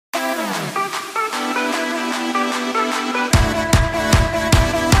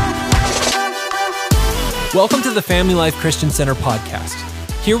Welcome to the Family Life Christian Center podcast.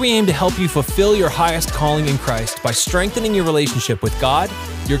 Here we aim to help you fulfill your highest calling in Christ by strengthening your relationship with God,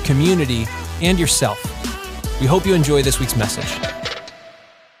 your community, and yourself. We hope you enjoy this week's message.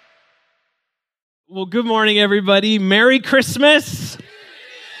 Well, good morning, everybody. Merry Christmas.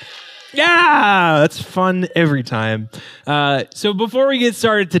 Yeah, that's fun every time. So before we get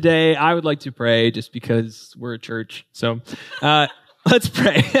started today, I would like to pray just because we're a church. So let's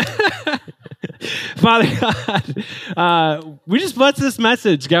pray. Father God, we just bless this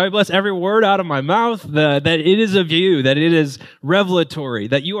message. God, we bless every word out of my mouth, that it is of you, that it is revelatory,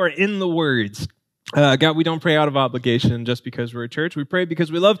 that you are in the words. God, we don't pray out of obligation just because we're a church. We pray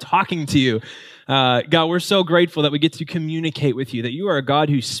because we love talking to you. God, we're so grateful that we get to communicate with you, that you are a God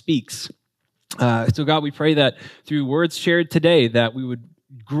who speaks. So God, we pray that through words shared today, that we would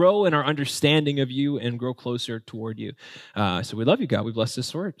grow in our understanding of you and grow closer toward you. So we love you, God. We bless this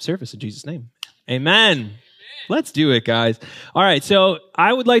service in Jesus' name. Amen. Let's do it, guys. All right, so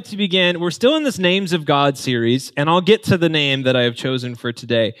I would like to begin. We're still in this Names of God series, and I'll get to the name that I have chosen for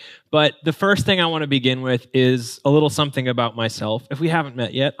today. But the first thing I want to begin with is a little something about myself. If we haven't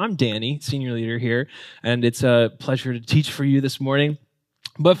met yet, I'm Danny, senior leader here, and it's a pleasure to teach for you this morning.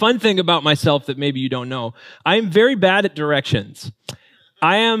 But fun thing about myself that maybe you don't know, I'm very bad at directions.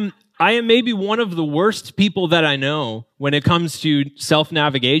 I am maybe one of the worst people that I know when it comes to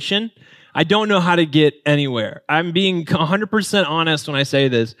self-navigation. I don't know how to get anywhere. I'm being 100% honest when I say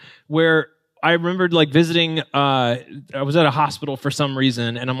this, where I remembered like visiting, I was at a hospital for some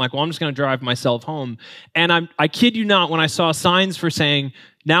reason, and I'm like, well, I'm just going to drive myself home. And I kid you not, when I saw signs for saying,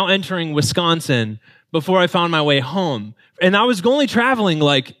 now entering Wisconsin, before I found my way home. And I was only traveling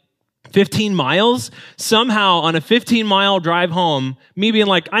like 15 miles, somehow on a 15-mile drive home, me being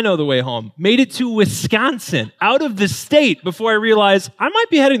like, I know the way home, made it to Wisconsin, out of the state, before I realized I might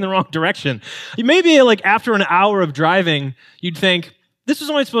be heading the wrong direction. Maybe like after an hour of driving, you'd think, this was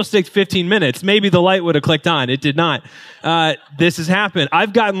only supposed to take 15 minutes. Maybe the light would have clicked on. It did not. This has happened.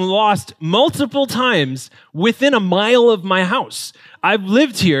 I've gotten lost multiple times within a mile of my house. I've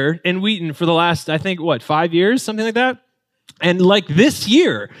lived here in Wheaton for the last, I think, 5 years, something like that? And like this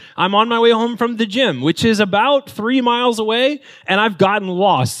year, I'm on my way home from the gym, which is about 3 miles away, and I've gotten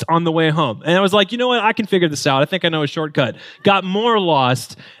lost on the way home. And I was like, you know what? I can figure this out. I think I know a shortcut. Got more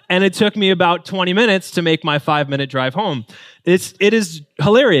lost, and it took me about 20 minutes to make my 5-minute drive home. It is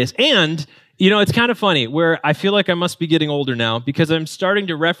hilarious. And, you know, it's kind of funny where I feel like I must be getting older now because I'm starting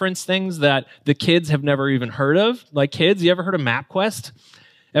to reference things that the kids have never even heard of. Like kids, you ever heard of MapQuest?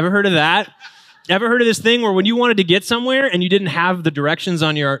 Ever heard of that? Ever heard of this thing where when you wanted to get somewhere and you didn't have the directions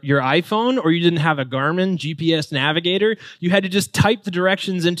on your iPhone or you didn't have a Garmin GPS navigator, you had to just type the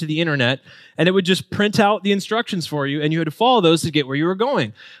directions into the internet and it would just print out the instructions for you and you had to follow those to get where you were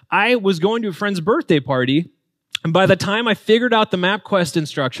going. I was going to a friend's birthday party, and by the time I figured out the MapQuest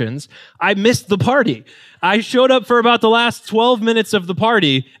instructions, I missed the party. I showed up for about the last 12 minutes of the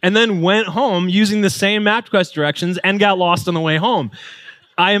party and then went home using the same MapQuest directions and got lost on the way home.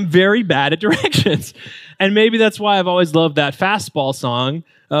 I am very bad at directions. And maybe that's why I've always loved that fastball song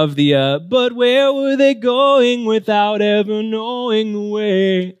of the, but where were they going without ever knowing the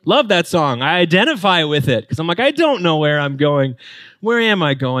way? Love that song. I identify with it because I'm like, I don't know where I'm going. Where am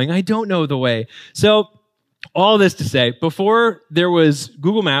I going? I don't know the way. So all this to say, before there was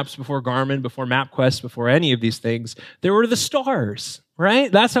Google Maps, before Garmin, before MapQuest, before any of these things, there were the stars.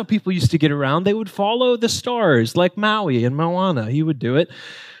 Right? That's how people used to get around. They would follow the stars, like Maui and Moana. He would do it.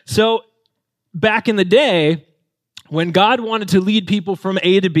 So back in the day, when God wanted to lead people from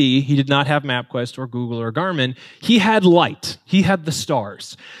A to B, he did not have MapQuest or Google or Garmin. He had light. He had the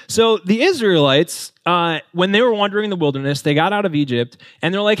stars. So the Israelites, when they were wandering in the wilderness, they got out of Egypt,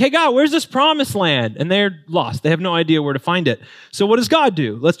 and they're like, hey, God, where's this promised land? And they're lost. They have no idea where to find it. So what does God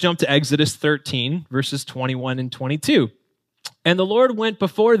do? Let's jump to Exodus 13, verses 21 and 22. And the Lord went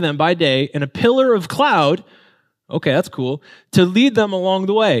before them by day in a pillar of cloud, okay, that's cool, to lead them along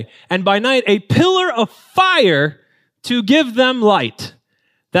the way. And by night, a pillar of fire to give them light,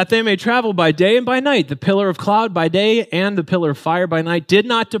 that they may travel by day and by night. The pillar of cloud by day and the pillar of fire by night did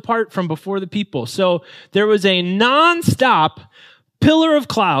not depart from before the people. So there was a nonstop pillar of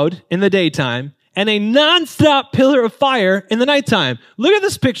cloud in the daytime and a nonstop pillar of fire in the nighttime. Look at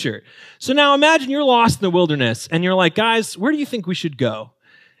this picture. So now imagine you're lost in the wilderness and you're like, guys, where do you think we should go?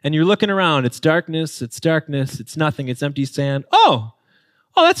 And you're looking around. It's darkness. It's nothing. It's empty sand. Oh,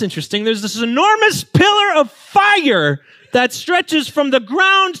 that's interesting. There's this enormous pillar of fire that stretches from the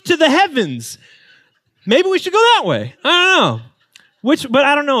ground to the heavens. Maybe we should go that way. I don't know. But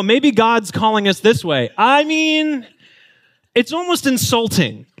I don't know. Maybe God's calling us this way. I mean, it's almost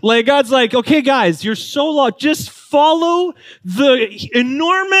insulting. Like, God's like, okay, guys, you're so lost. Just follow the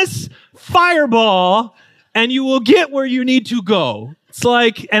enormous fireball and you will get where you need to go. It's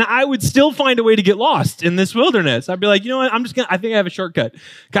like, and I would still find a way to get lost in this wilderness. I'd be like, you know what? I think I have a shortcut.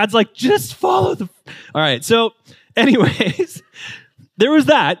 God's like, just follow all right. So anyways, there was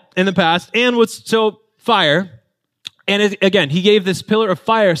that in the past. And fire. And again, he gave this pillar of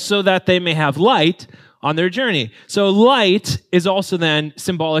fire so that they may have light on their journey. So light is also then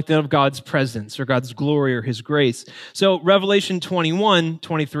symbolic of God's presence or God's glory or his grace. So Revelation 21,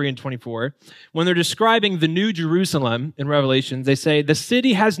 23, and 24, when they're describing the new Jerusalem in Revelations, they say, the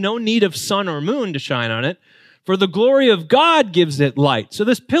city has no need of sun or moon to shine on it, for the glory of God gives it light. So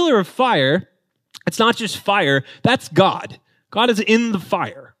this pillar of fire, it's not just fire, that's God. God is in the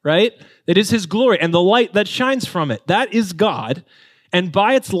fire, right? It is his glory, and the light that shines from it, that is God. And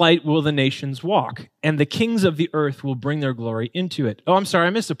by its light will the nations walk, and the kings of the earth will bring their glory into it. Oh, I'm sorry,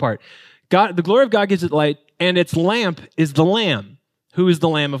 I missed a part. God, the glory of God gives it light, and its lamp is the Lamb. Who is the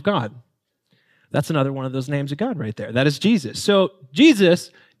Lamb of God? That's another one of those names of God right there. That is Jesus. So Jesus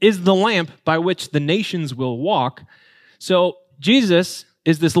is the lamp by which the nations will walk. So Jesus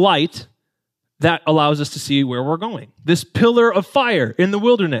is this light that allows us to see where we're going. This pillar of fire in the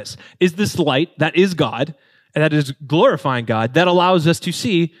wilderness is this light that is God, and that is glorifying God, that allows us to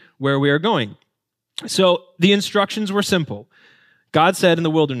see where we are going. So the instructions were simple. God said in the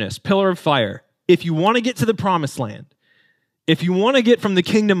wilderness, pillar of fire, if you want to get to the promised land, if you want to get from the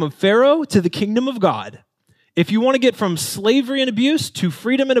kingdom of Pharaoh to the kingdom of God, if you want to get from slavery and abuse to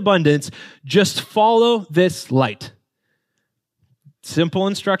freedom and abundance, just follow this light. Simple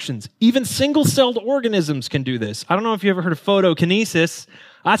instructions. Even single-celled organisms can do this. I don't know if you ever heard of photokinesis.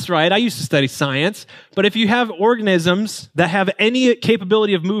 That's right, I used to study science. But if you have organisms that have any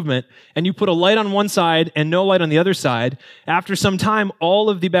capability of movement, and you put a light on one side and no light on the other side, after some time,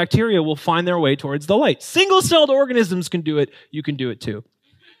 all of the bacteria will find their way towards the light. Single-celled organisms can do it. You can do it too.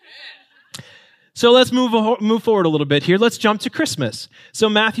 So let's move forward a little bit here. Let's jump to Christmas. So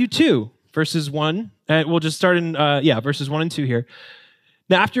Matthew 2, verses 1. We'll just start in, verses 1 and 2 here.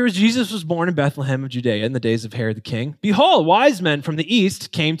 Now, after Jesus was born in Bethlehem of Judea in the days of Herod the king, behold, wise men from the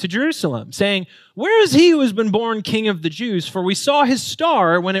east came to Jerusalem, saying, where is he who has been born King of the Jews? For we saw his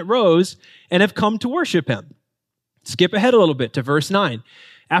star when it rose and have come to worship him. Skip ahead a little bit to verse 9.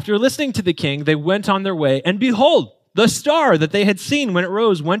 After listening to the king, they went on their way, and behold, the star that they had seen when it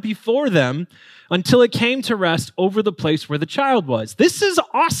rose went before them until it came to rest over the place where the child was. This is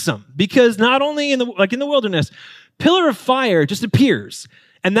awesome, because not only in the wilderness, pillar of fire just appears.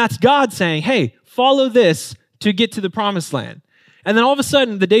 And that's God saying, hey, follow this to get to the promised land. And then all of a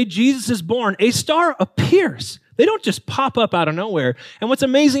sudden, the day Jesus is born, a star appears. They don't just pop up out of nowhere. And what's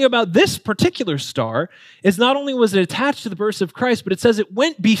amazing about this particular star is not only was it attached to the birth of Christ, but it says it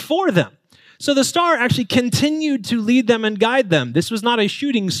went before them. So the star actually continued to lead them and guide them. This was not a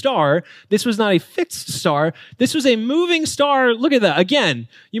shooting star. This was not a fixed star. This was a moving star. Look at that. Again,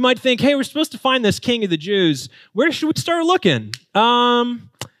 you might think, hey, we're supposed to find this King of the Jews. Where should we start looking?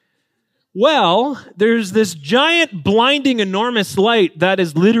 Well, there's this giant, blinding, enormous light that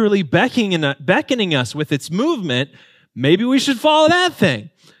is literally beckoning us with its movement. Maybe we should follow that thing.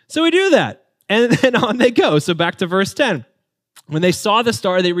 So we do that. And then on they go. So back to verse 10. When they saw the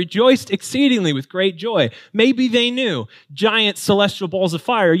star, they rejoiced exceedingly with great joy. Maybe they knew giant celestial balls of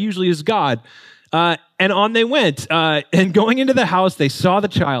fire usually is God. And on they went. And going into the house, they saw the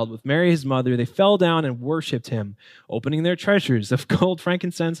child with Mary, his mother. They fell down and worshiped him, opening their treasures of gold,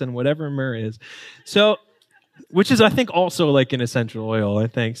 frankincense, and whatever myrrh is. So, which is, I think, also like an essential oil, I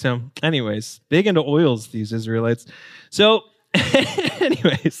think. So, anyways, big into oils, these Israelites. So,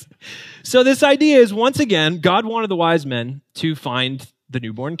 anyways, so this idea is, once again, God wanted the wise men to find the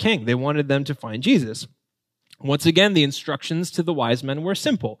newborn king. They wanted them to find Jesus. Once again, the instructions to the wise men were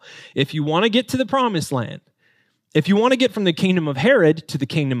simple. If you want to get to the promised land, if you want to get from the kingdom of Herod to the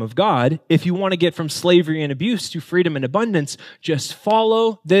kingdom of God, if you want to get from slavery and abuse to freedom and abundance, just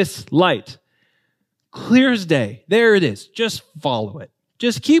follow this light. Clear as day. There it is. Just follow it.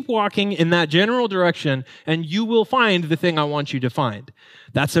 Just keep walking in that general direction, and you will find the thing I want you to find.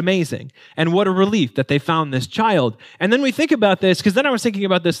 That's amazing. And what a relief that they found this child. And then we think about this, because then I was thinking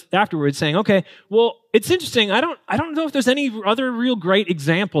about this afterwards, saying, okay, well, it's interesting. I don't know if there's any other real great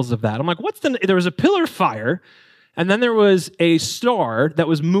examples of that. I'm like, there was a pillar of fire, and then there was a star that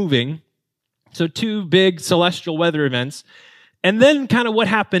was moving. So two big celestial weather events. And then kind of what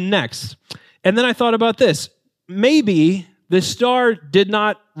happened next. And then I thought about this. Maybe the star did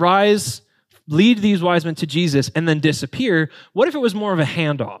not rise, lead these wise men to Jesus, and then disappear. What if it was more of a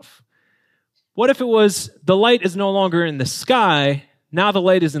handoff? What if it was the light is no longer in the sky, now the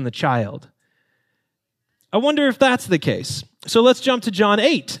light is in the child? I wonder if that's the case. So let's jump to John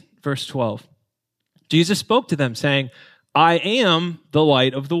 8, verse 12. Jesus spoke to them saying, I am the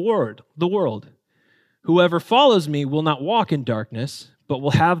light of the world. Whoever follows me will not walk in darkness, but will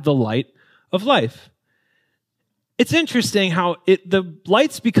have the light of life. It's interesting how the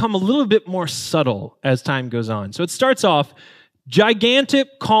lights become a little bit more subtle as time goes on. So it starts off,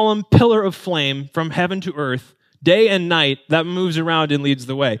 gigantic column pillar of flame from heaven to earth, day and night, that moves around and leads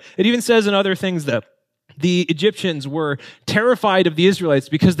the way. It even says in other things that the Egyptians were terrified of the Israelites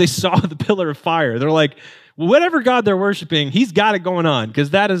because they saw the pillar of fire. They're like, well, whatever God they're worshiping, he's got it going on,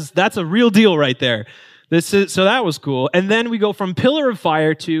 because that's a real deal right there. So that was cool. And then we go from pillar of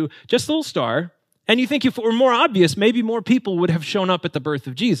fire to just a little star. And you think if it were more obvious, maybe more people would have shown up at the birth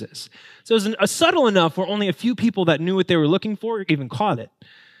of Jesus. So it was subtle enough where only a few people that knew what they were looking for even caught it.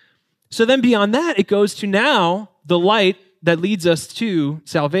 So then beyond that, it goes to now the light that leads us to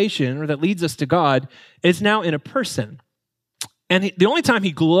salvation, or that leads us to God, is now in a person. And the only time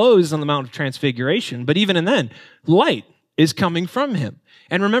he glows on the Mount of Transfiguration, but even in then, light is coming from him.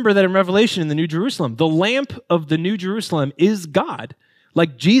 And remember that in Revelation in the New Jerusalem, the lamp of the New Jerusalem is God.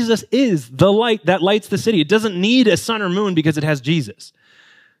 Like Jesus is the light that lights the city. It doesn't need a sun or moon because it has Jesus.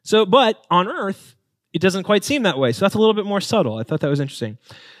 So, but on earth, it doesn't quite seem that way. So that's a little bit more subtle. I thought that was interesting.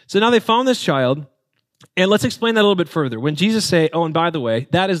 So now they found this child, and let's explain that a little bit further. When Jesus say, oh, and by the way,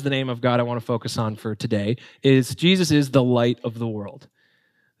 that is the name of God I want to focus on for today, is Jesus is the light of the world.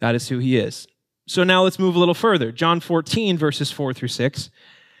 That is who he is. So now let's move a little further. John 14, verses 4 through 6.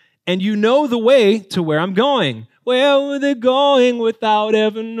 And you know the way to where I'm going. Where were they going without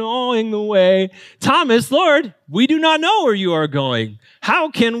ever knowing the way? Thomas, Lord, we do not know where you are going.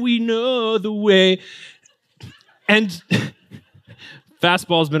 How can we know the way? And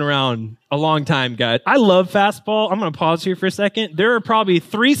fastball's been around a long time, guys. I love fastball. I'm going to pause here for a second. There are probably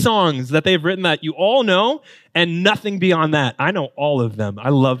 3 songs that they've written that you all know, and nothing beyond that. I know all of them. I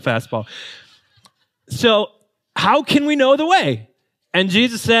love fastball. So how can we know the way? And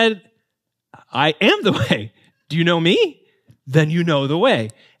Jesus said, I am the way. Do you know me? Then you know the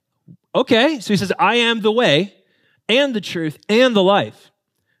way. Okay, so he says, I am the way and the truth and the life.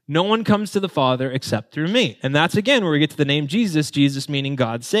 No one comes to the Father except through me. And that's, again, where we get to the name Jesus, Jesus meaning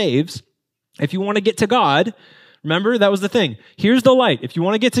God saves. If you want to get to God, remember, that was the thing. Here's the light. If you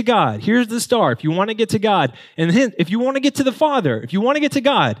want to get to God, here's the star. If you want to get to God, and if you want to get to the Father, if you want to get to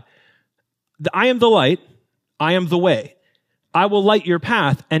God, I am the light, I am the way. I will light your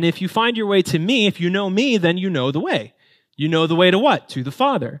path, and if you find your way to me, if you know me, then you know the way. You know the way to what? To the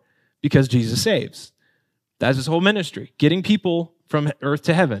Father, because Jesus saves. That's his whole ministry, getting people from earth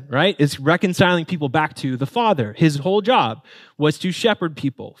to heaven, right? It's reconciling people back to the Father. His whole job was to shepherd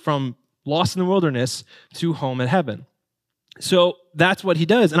people from lost in the wilderness to home in heaven. So that's what he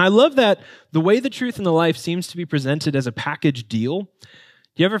does. And I love that the way the truth and the life seems to be presented as a package deal.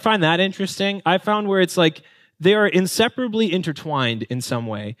 Do you ever find that interesting? I found where it's like, they are inseparably intertwined in some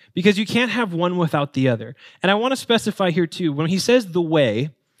way, because you can't have one without the other. And I want to specify here too, when he says the way,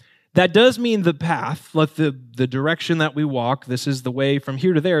 that does mean the path, like the direction that we walk. This is the way from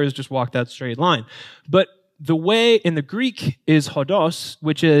here to there, is just walk that straight line. But the way in the Greek is hodos,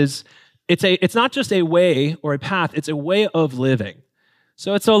 which is, it's not just a way or a path, it's a way of living.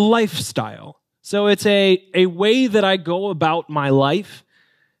 So it's a lifestyle. So it's a way that I go about my life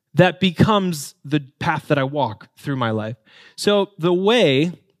that becomes the path that I walk through my life. So the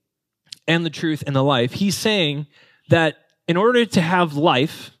way and the truth and the life, he's saying that in order to have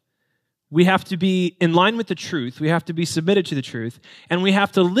life, we have to be in line with the truth, we have to be submitted to the truth, and we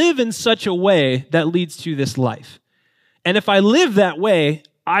have to live in such a way that leads to this life. And if I live that way,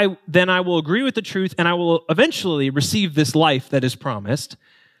 then I will agree with the truth, and I will eventually receive this life that is promised.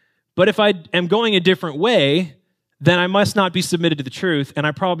 But if I am going a different way, then I must not be submitted to the truth, and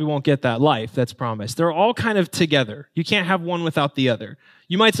I probably won't get that life that's promised. They're all kind of together. You can't have one without the other.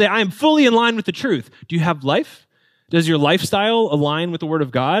 You might say, I am fully in line with the truth. Do you have life? Does your lifestyle align with the Word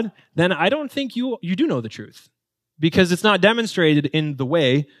of God? Then I don't think you do know the truth, because it's not demonstrated in the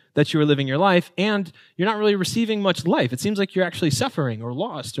way that you are living your life, and you're not really receiving much life. It seems like you're actually suffering or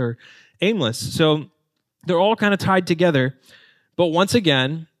lost or aimless. So they're all kind of tied together. But once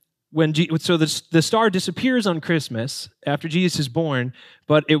again, so the star disappears on Christmas after Jesus is born,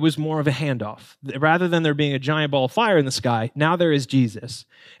 but it was more of a handoff. Rather than there being a giant ball of fire in the sky, now there is Jesus.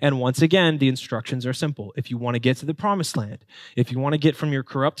 And once again, the instructions are simple. If you want to get to the promised land, if you want to get from your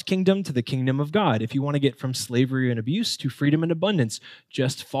corrupt kingdom to the kingdom of God, if you want to get from slavery and abuse to freedom and abundance,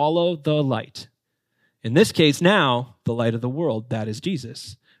 just follow the light. In this case now, the light of the world, that is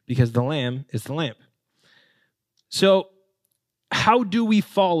Jesus. because the Lamb is the lamp. So how do we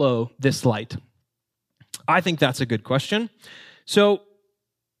follow this light? I think that's a good question. So,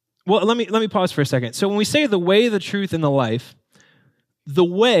 well, let me pause for a second. So when we say the way, the truth, and the life, the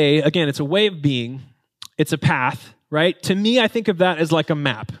way, again, it's a way of being. It's a path, right? To me, I think of that as like a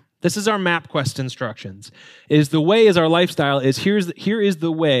map. This is our MapQuest instructions. Is the way is our lifestyle, is here is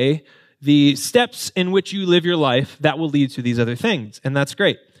the way, the steps in which you live your life that will lead to these other things. And that's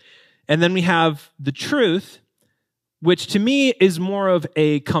great. And then we have the truth, which to me is more of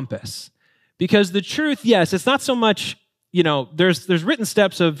a compass. Because the truth, yes, it's not so much, there's written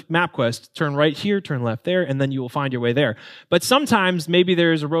steps of MapQuest, turn right here, turn left there, and then you will find your way there. But sometimes maybe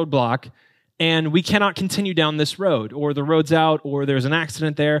there's a roadblock and we cannot continue down this road, or the road's out, or there's an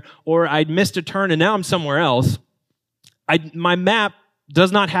accident there, or I missed a turn and now I'm somewhere else. My map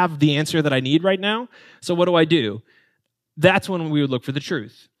does not have the answer that I need right now, so what do? That's when we would look for the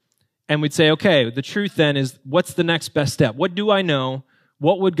truth. And we'd say, okay, the truth then is, what's the next best step? What do I know?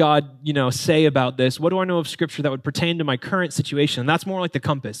 What would God, say about this? What do I know of Scripture that would pertain to my current situation? And that's more like the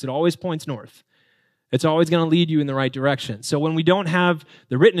compass. It always points north. It's always going to lead you in the right direction. So when we don't have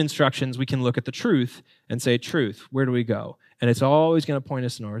the written instructions, we can look at the truth and say, truth, where do we go? And it's always going to point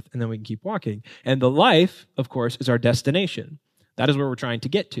us north, and then we can keep walking. And the life, of course, is our destination. That is where we're trying to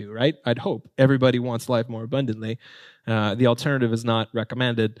get to, right? I'd hope everybody wants life more abundantly. The alternative is not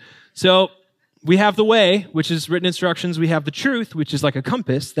recommended. So we have the way, which is written instructions. We have the truth, which is like a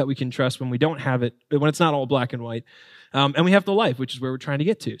compass that we can trust when we don't have it, when it's not all black and white. And we have the life, which is where we're trying to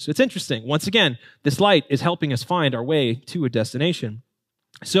get to. So it's interesting. Once again, this light is helping us find our way to a destination.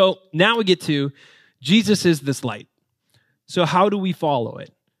 So now we get to Jesus is this light. So how do we follow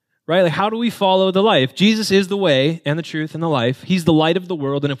it? Right? Like, how do we follow the life? Jesus is the way and the truth and the life. He's the light of the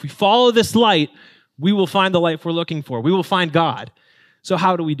world. And if we follow this light, we will find the life we're looking for. We will find God. So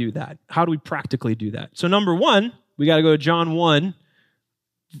how do we do that? How do we practically do that? So number one, we got to go to John 1,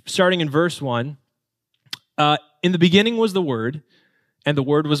 starting in verse 1. In the beginning was the Word, and the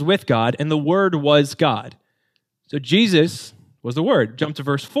Word was with God, and the Word was God. So Jesus was the Word. Jump to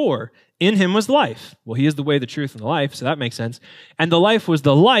verse 4. In him was life. Well, he is the way, the truth, and the life, so that makes sense. And the life was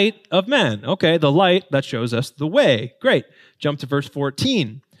the light of men. Okay, the light, that shows us the way. Great. Jump to verse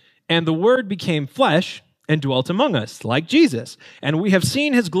 14. And the Word became flesh and dwelt among us, like Jesus. And we have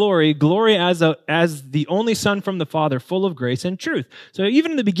seen his glory as the only Son from the Father, full of grace and truth. So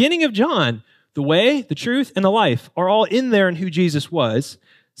even in the beginning of John, the way, the truth, and the life are all in there in who Jesus was,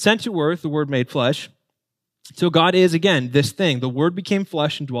 sent to earth, the Word made flesh. So God is, again, this thing. The Word became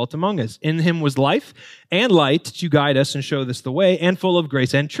flesh and dwelt among us. In him was life and light to guide us and show us the way, and full of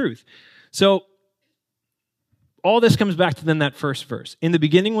grace and truth. So all this comes back to then that first verse. In the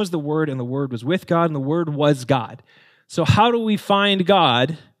beginning was the Word, and the Word was with God, and the Word was God. So how do we find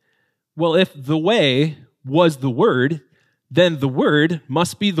God? Well, if the way was the Word, then the Word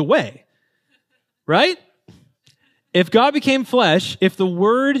must be the way. Right? If God became flesh, if the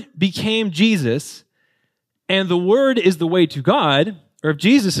Word became Jesus, and the Word is the way to God, or if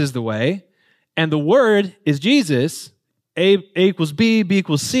Jesus is the way, and the Word is Jesus, A equals B, B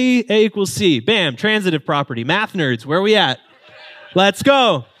equals C, A equals C. Bam, transitive property. Math nerds, where are we at? Let's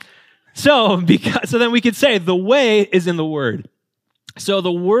go. So then we could say the way is in the Word. So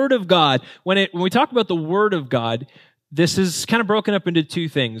the Word of God, when we talk about the Word of God, this is kind of broken up into two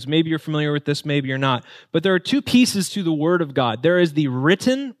things. Maybe you're familiar with this, maybe you're not. But there are two pieces to the Word of God. There is the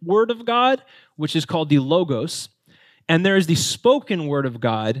written Word of God, which is called the Logos, and there is the spoken Word of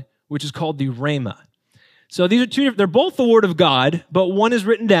God, which is called the Rhema. So these are two different, they're both the Word of God, but one is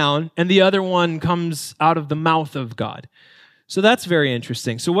written down, and the other one comes out of the mouth of God. So that's very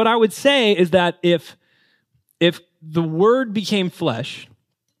interesting. So what I would say is that if the Word became flesh,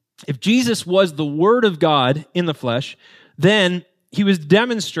 if Jesus was the Word of God in the flesh, then he was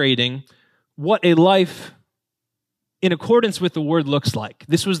demonstrating what a life in accordance with the Word looks like.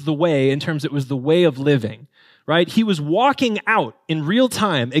 This was the way, in terms it was the way of living, right? He was walking out in real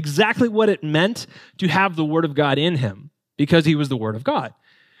time exactly what it meant to have the Word of God in him, because he was the Word of God.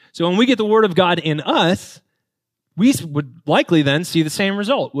 So when we get the Word of God in us, we would likely then see the same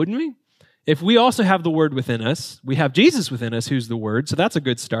result, wouldn't we? If we also have the Word within us, we have Jesus within us, who's the Word, so that's a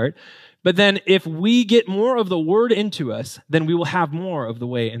good start. But then if we get more of the Word into us, then we will have more of the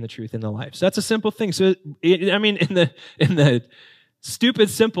way and the truth and the life. So that's a simple thing. So, in the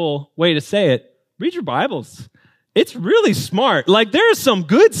stupid, simple way to say it, read your Bibles. It's really smart. Like, there's some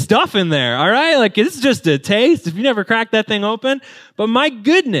good stuff in there, all right? Like, it's just a taste if you never cracked that thing open. But my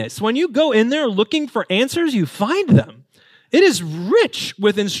goodness, when you go in there looking for answers, you find them. It is rich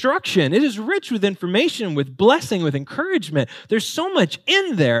with instruction. It is rich with information, with blessing, with encouragement. There's so much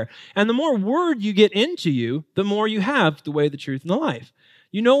in there. And the more word you get into you, the more you have the way, the truth, and the life.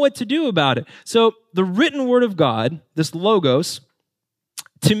 You know what to do about it. So the written word of God, this Logos,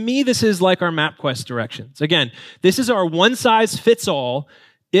 to me, this is like our MapQuest directions. Again, this is our one-size-fits-all.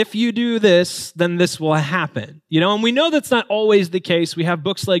 If you do this, then this will happen. And we know that's not always the case. We have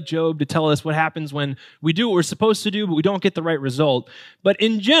books like Job to tell us what happens when we do what we're supposed to do, but we don't get the right result. But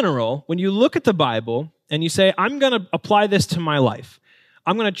in general, when you look at the Bible and you say, I'm going to apply this to my life,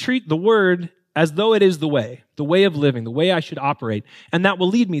 I'm going to treat the word as though it is the way of living, the way I should operate, and that will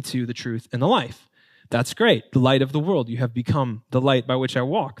lead me to the truth and the life. That's great. The light of the world. You have become the light by which I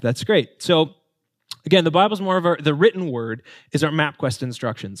walk. That's great. So, again, the Bible's more of the written word is our MapQuest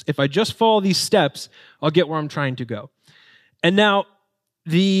instructions. If I just follow these steps, I'll get where I'm trying to go. And now,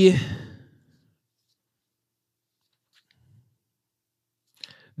 there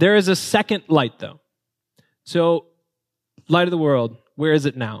is a second light, though. So, light of the world, where is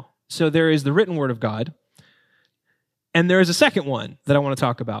it now? So there is the written word of God, and there is a second one that I want to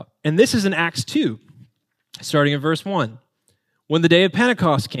talk about. And this is in Acts 2, starting in verse 1. When the day of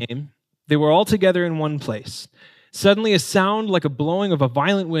Pentecost came, they were all together in one place. Suddenly a sound like a blowing of a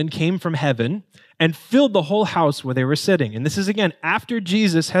violent wind came from heaven and filled the whole house where they were sitting. And this is again after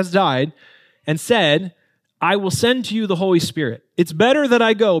Jesus has died and said, I will send to you the Holy Spirit. It's better that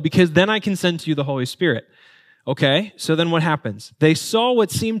I go because then I can send to you the Holy Spirit. Okay, so then what happens? They saw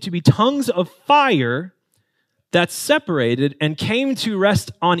what seemed to be tongues of fire that separated and came to rest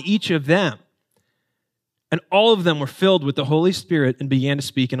on each of them. And all of them were filled with the Holy Spirit and began to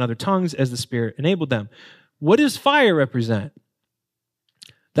speak in other tongues as the Spirit enabled them. What does fire represent?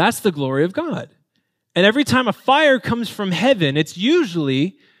 That's the glory of God. And every time a fire comes from heaven, it's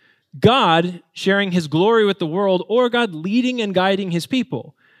usually God sharing his glory with the world or God leading and guiding his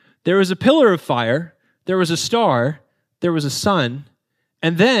people. There was a pillar of fire, there was a star, there was a sun,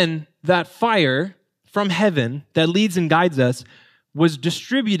 and then that fire from heaven that leads and guides us was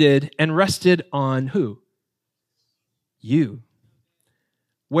distributed and rested on who? You.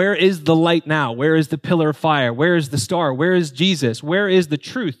 Where is the light now? Where is the pillar of fire? Where is the star? Where is Jesus? Where is the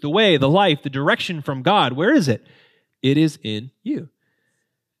truth, the way, the life, the direction from God? Where is it? It is in you.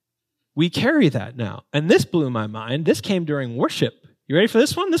 We carry that now. And this blew my mind. This came during worship. You ready for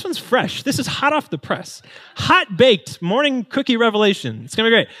this one? This one's fresh. This is hot off the press. Hot baked morning cookie revelation. It's going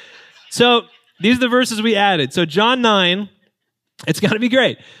to be great. So these are the verses we added. So John 9, it's going to be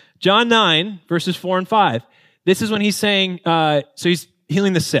great. John 9, verses 4 and 5. This is when he's saying, so he's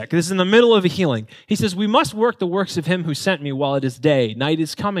healing the sick. This is in the middle of a healing. He says, we must work the works of him who sent me while it is day. Night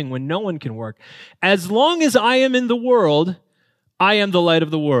is coming when no one can work. As long as I am in the world, I am the light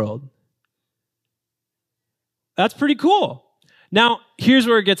of the world. That's pretty cool. Now, here's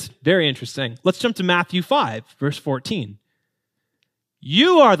where it gets very interesting. Let's jump to Matthew 5, verse 14.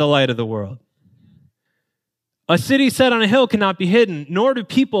 You are the light of the world. A city set on a hill cannot be hidden, nor do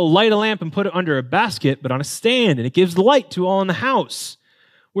people light a lamp and put it under a basket, but on a stand, and it gives light to all in the house.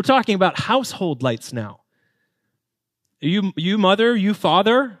 We're talking about household lights now. You mother, you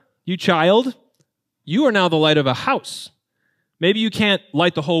father, you child, you are now the light of a house. Maybe you can't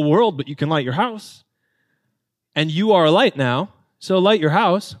light the whole world, but you can light your house. And you are a light now, so light your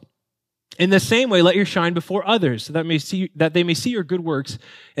house. In the same way, let your shine before others, so that they may see your good works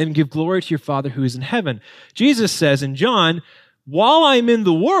and give glory to your Father who is in heaven. Jesus says in John, while I'm in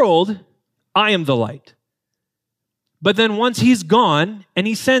the world, I am the light. But then once he's gone and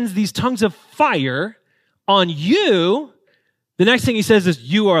he sends these tongues of fire on you, the next thing he says is,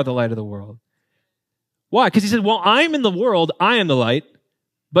 you are the light of the world. Why? Because he said, well, I'm in the world, I am the light,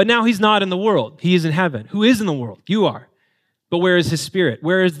 but now he's not in the world. He is in heaven. Who is in the world? You are. But where is his Spirit?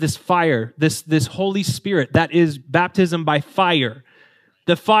 Where is this fire, this Holy Spirit that is baptism by fire?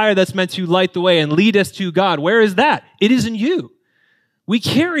 The fire that's meant to light the way and lead us to God. Where is that? It is in you. We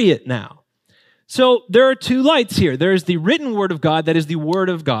carry it now. So there are two lights here. There is the written word of God, that is the word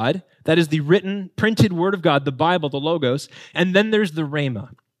of God. That is the written, printed word of God, the Bible, the Logos. And then there's the Rhema.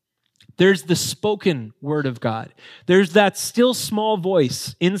 There's the spoken word of God. There's that still small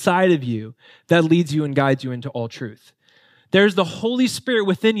voice inside of you that leads you and guides you into all truth. There's the Holy Spirit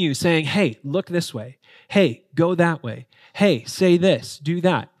within you saying, hey, look this way. Hey, go that way. Hey, say this, do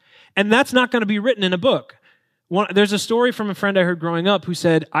that. And that's not going to be written in a book. There's a story from a friend I heard growing up who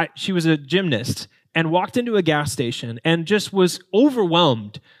said she was a gymnast and walked into a gas station and just was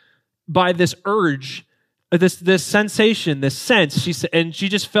overwhelmed by this urge, this sensation, this sense. And she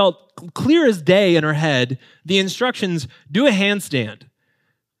just felt clear as day in her head the instructions, do a handstand.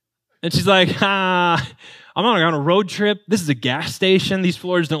 And she's like, I'm on a road trip. This is a gas station. These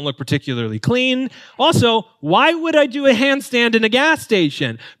floors don't look particularly clean. Also, why would I do a handstand in a gas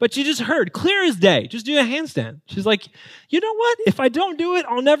station? But she just heard, clear as day, just do a handstand. She's like, you know what? If I don't do it,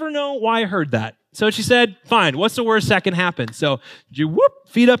 I'll never know why I heard that. So she said, fine, what's the worst that can happen? So she,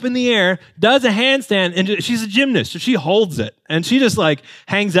 feet up in the air, does a handstand, and she's a gymnast, so she holds it. And she just like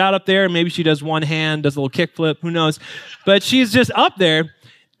hangs out up there, and maybe she does one hand, does a little kick flip, who knows. But she's just up there,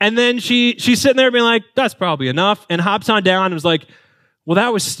 and then she's sitting there being like, that's probably enough, and hops on down and was like, well,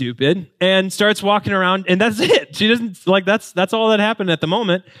 that was stupid, and starts walking around, and that's it. She doesn't, like, that's all that happened at the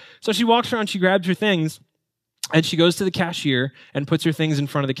moment. So she walks around, she grabs her things, and she goes to the cashier and puts her things in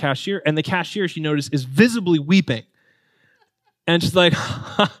front of the cashier. And the cashier, she noticed, is visibly weeping. And she's like,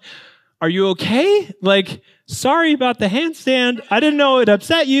 are you okay? Like, sorry about the handstand. I didn't know it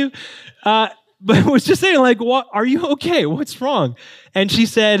upset you. But was just saying, like, what? Are you okay? What's wrong? And she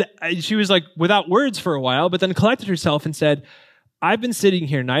said, she was like without words for a while, but then collected herself and said, I've been sitting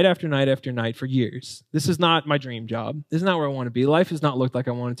here night after night after night for years. This is not my dream job. This is not where I want to be. Life has not looked like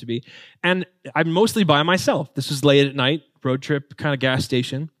I want it to be. And I'm mostly by myself. This was late at night, road trip, kind of gas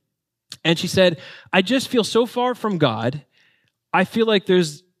station. And she said, I just feel so far from God. I feel like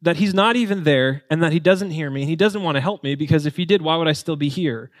that he's not even there and that he doesn't hear me and he doesn't want to help me because if he did, why would I still be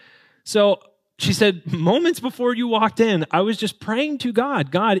here? So she said, moments before you walked in, I was just praying to God,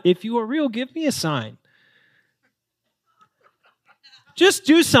 God, if you are real, give me a sign. Just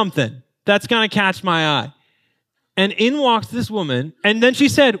do something that's going to catch my eye. And in walks this woman. And then she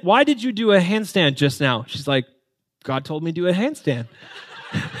said, why did you do a handstand just now? She's like, God told me to do a handstand.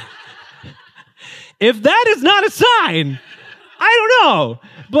 If that is not a sign, I don't know.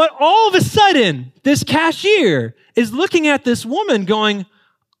 But all of a sudden, this cashier is looking at this woman going,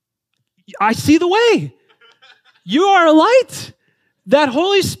 I see the way. You are a light. That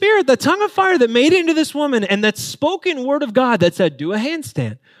Holy Spirit, the tongue of fire that made it into this woman and that spoken word of God that said, do a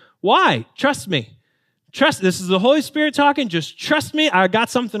handstand. Why? Trust me. Trust. This is the Holy Spirit talking. Just trust me. I got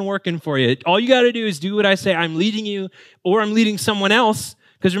something working for you. All you got to do is do what I say. I'm leading you or I'm leading someone else.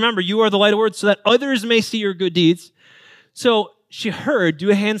 Because remember, you are the light of the world so that others may see your good deeds. So she heard, do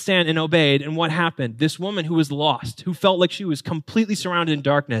a handstand and obeyed. And what happened? This woman who was lost, who felt like she was completely surrounded in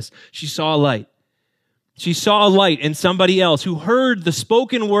darkness, she saw a light. She saw a light in somebody else who heard the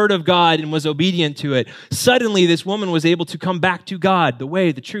spoken word of God and was obedient to it. Suddenly, this woman was able to come back to God, the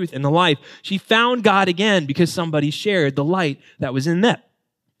way, the truth, and the life. She found God again because somebody shared the light that was in them.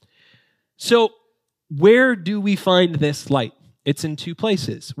 So, where do we find this light? It's in two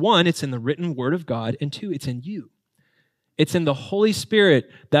places. One, it's in the written word of God, and two, it's in you. It's in the Holy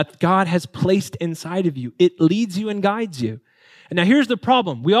Spirit that God has placed inside of you. It leads you and guides you. And now here's the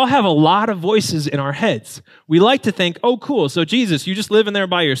problem. We all have a lot of voices in our heads. We like to think, oh, cool, so Jesus, you just live in there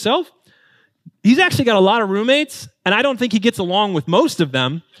by yourself? He's actually got a lot of roommates, and I don't think he gets along with most of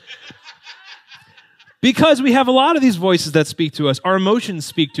them. Because we have a lot of these voices that speak to us. Our emotions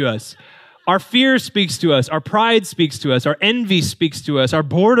speak to us. Our fear speaks to us. Our pride speaks to us. Our envy speaks to us. Our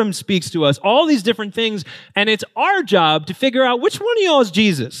boredom speaks to us. All these different things. And it's our job to figure out which one of y'all is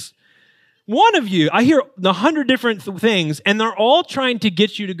Jesus. One of you, I hear 100 different things, and they're all trying to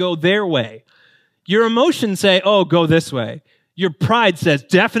get you to go their way. Your emotions say, oh, go this way. Your pride says,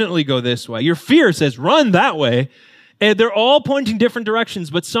 definitely go this way. Your fear says, run that way. And they're all pointing different directions,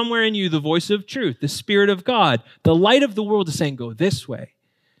 but somewhere in you, the voice of truth, the Spirit of God, the light of the world is saying, go this way.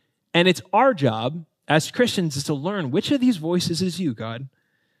 And it's our job as Christians is to learn which of these voices is you, God.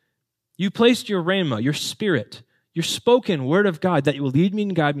 You placed your rhema, your Spirit, your spoken word of God that will lead me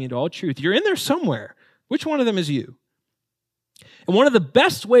and guide me into all truth. You're in there somewhere. Which one of them is you? And one of the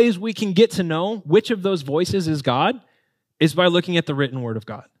best ways we can get to know which of those voices is God is by looking at the written word of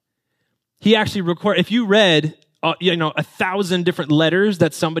God. He actually if you read 1,000 different letters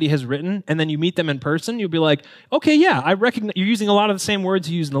that somebody has written, and then you meet them in person, you'll be like, okay, yeah, I recognize you're using a lot of the same words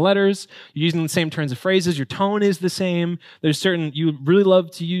you use in the letters. You're using the same turns of phrases. Your tone is the same. You really love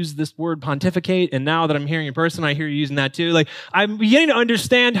to use this word pontificate, and now that I'm hearing in person, I hear you using that too. Like, I'm beginning to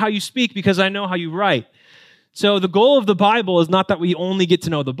understand how you speak because I know how you write. So the goal of the Bible is not that we only get to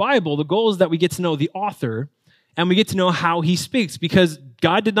know the Bible. The goal is that we get to know the author, and we get to know how he speaks, because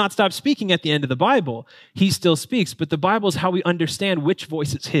God did not stop speaking at the end of the Bible. He still speaks, but the Bible is how we understand which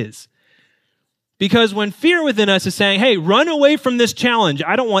voice is his. Because when fear within us is saying, hey, run away from this challenge,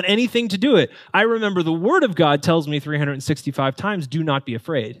 I don't want anything to do it. I remember the word of God tells me 365 times, do not be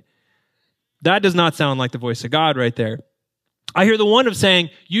afraid. That does not sound like the voice of God right there. I hear the one of saying,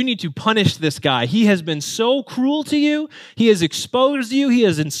 you need to punish this guy. He has been so cruel to you. He has exposed you. He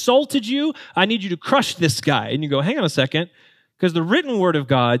has insulted you. I need you to crush this guy. And you go, hang on a second. Because the written word of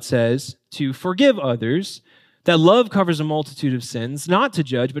God says to forgive others, that love covers a multitude of sins, not to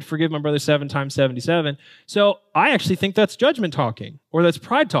judge, but forgive my brother 7 times 77. So I actually think that's judgment talking, or that's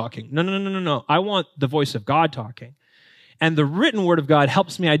pride talking. No. I want the voice of God talking. And the written word of God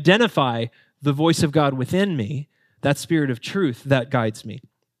helps me identify the voice of God within me, that spirit of truth that guides me.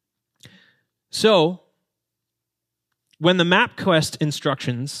 So, when the MapQuest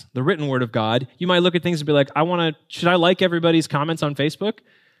instructions, the written word of God, you might look at things and be like, should I like everybody's comments on Facebook?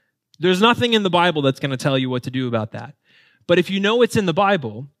 There's nothing in the Bible that's going to tell you what to do about that. But if you know it's in the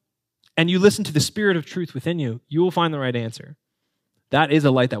Bible and you listen to the spirit of truth within you, you will find the right answer. That is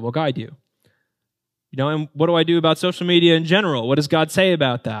a light that will guide you. And what do I do about social media in general? What does God say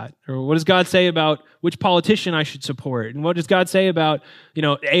about that? Or what does God say about which politician I should support? And what does God say about,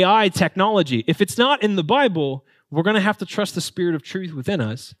 AI technology? If it's not in the Bible, we're going to have to trust the spirit of truth within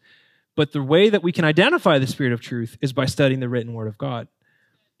us. But the way that we can identify the spirit of truth is by studying the written word of God.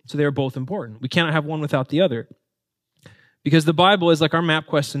 So they are both important. We cannot have one without the other. Because the Bible is like our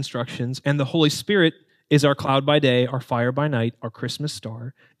MapQuest instructions, and the Holy Spirit is our cloud by day, our fire by night, our Christmas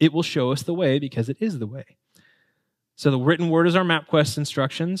star. It will show us the way because it is the way. So the written word is our MapQuest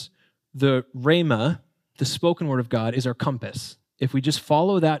instructions. The Rhema, the spoken word of God, is our compass. If we just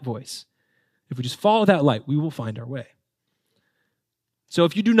follow that voice, if we just follow that light, we will find our way. So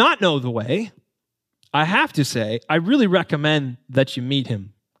if you do not know the way, I have to say, I really recommend that you meet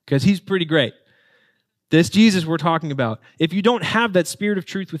him because he's pretty great. This Jesus we're talking about. If you don't have that spirit of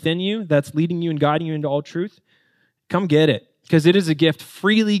truth within you that's leading you and guiding you into all truth, come get it because it is a gift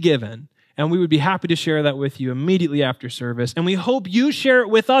freely given. And we would be happy to share that with you immediately after service. And we hope you share it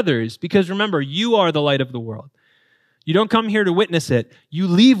with others because remember, you are the light of the world. You don't come here to witness it. You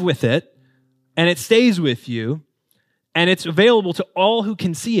leave with it and it stays with you and it's available to all who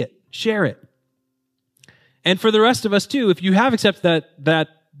can see it. Share it. And for the rest of us too, if you have accepted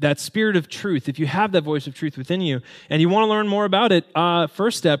that spirit of truth, if you have that voice of truth within you, and you want to learn more about it,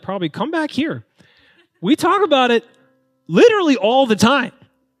 first step, probably come back here. We talk about it literally all the time.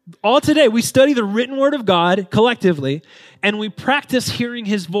 All today, we study the written word of God collectively, and we practice hearing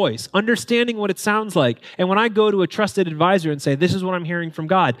his voice, understanding what it sounds like. And when I go to a trusted advisor and say, this is what I'm hearing from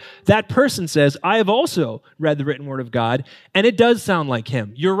God, that person says, I have also read the written word of God, and it does sound like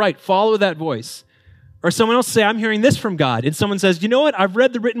him. You're right, follow that voice. Or someone else say, I'm hearing this from God. And someone says, you know what? I've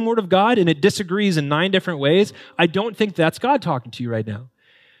read the written word of God and it disagrees in 9 different ways. I don't think that's God talking to you right now.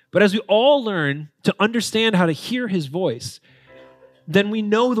 But as we all learn to understand how to hear his voice, then we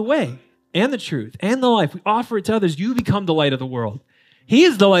know the way and the truth and the life. We offer it to others. You become the light of the world. He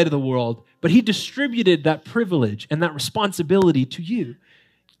is the light of the world, but he distributed that privilege and that responsibility to you.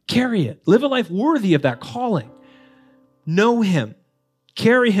 Carry it. Live a life worthy of that calling. Know him.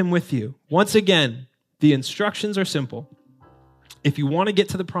 Carry him with you. Once again, the instructions are simple. If you want to get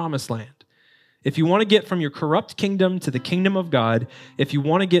to the promised land, if you want to get from your corrupt kingdom to the kingdom of God, if you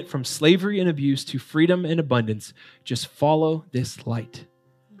want to get from slavery and abuse to freedom and abundance, just follow this light,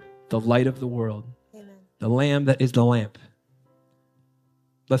 the light of the world, Amen. The Lamb that is the lamp.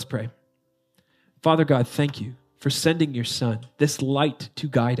 Let's pray. Father God, thank you for sending your Son, this light to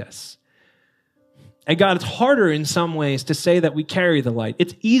guide us. And God, it's harder in some ways to say that we carry the light.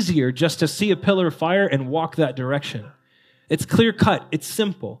 It's easier just to see a pillar of fire and walk that direction. It's clear cut. It's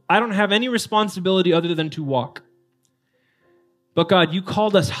simple. I don't have any responsibility other than to walk. But God, you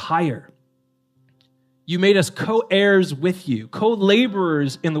called us higher. You made us co-heirs with you,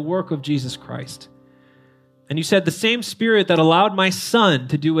 co-laborers in the work of Jesus Christ. And you said the same spirit that allowed my Son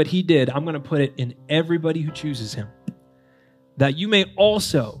to do what he did, I'm going to put it in everybody who chooses him. That you may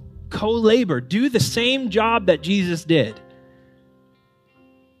also co-labor, do the same job that Jesus did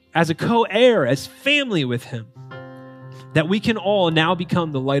as a co-heir, as family with him, that we can all now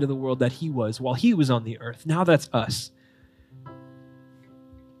become the light of the world that he was while he was on the earth. Now that's us.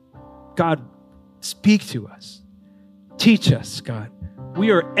 God, speak to us. Teach us, God.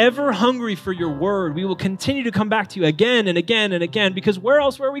 We are ever hungry for your word. We will continue to come back to you again and again and again because where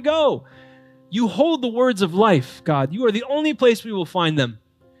else will we go? You hold the words of life, God. You are the only place we will find them.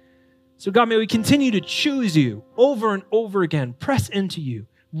 So God, may we continue to choose you over and over again, press into you,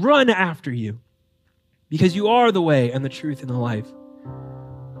 run after you, because you are the way and the truth and the life.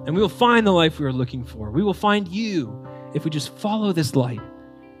 And we will find the life we are looking for. We will find you if we just follow this light.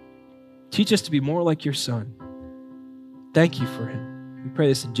 Teach us to be more like your Son. Thank you for him. We pray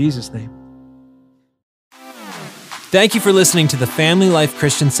this in Jesus' name. Thank you for listening to the Family Life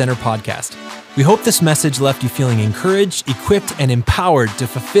Christian Center podcast. We hope this message left you feeling encouraged, equipped, and empowered to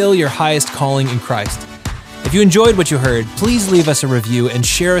fulfill your highest calling in Christ. If you enjoyed what you heard, please leave us a review and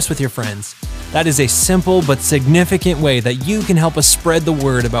share us with your friends. That is a simple but significant way that you can help us spread the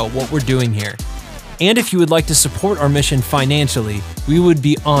word about what we're doing here. And if you would like to support our mission financially, we would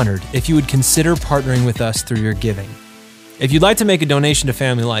be honored if you would consider partnering with us through your giving. If you'd like to make a donation to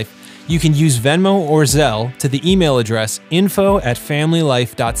Family Life, you can use Venmo or Zelle to the email address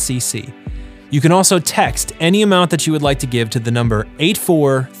info@familylife.cc. You can also text any amount that you would like to give to the number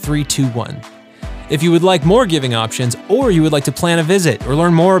 84321. If you would like more giving options, or you would like to plan a visit or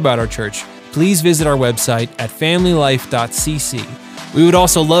learn more about our church, please visit our website at familylife.cc. We would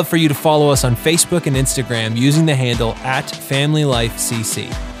also love for you to follow us on Facebook and Instagram using the handle @FamilyLifeCC.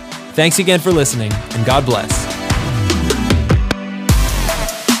 Thanks again for listening, and God bless.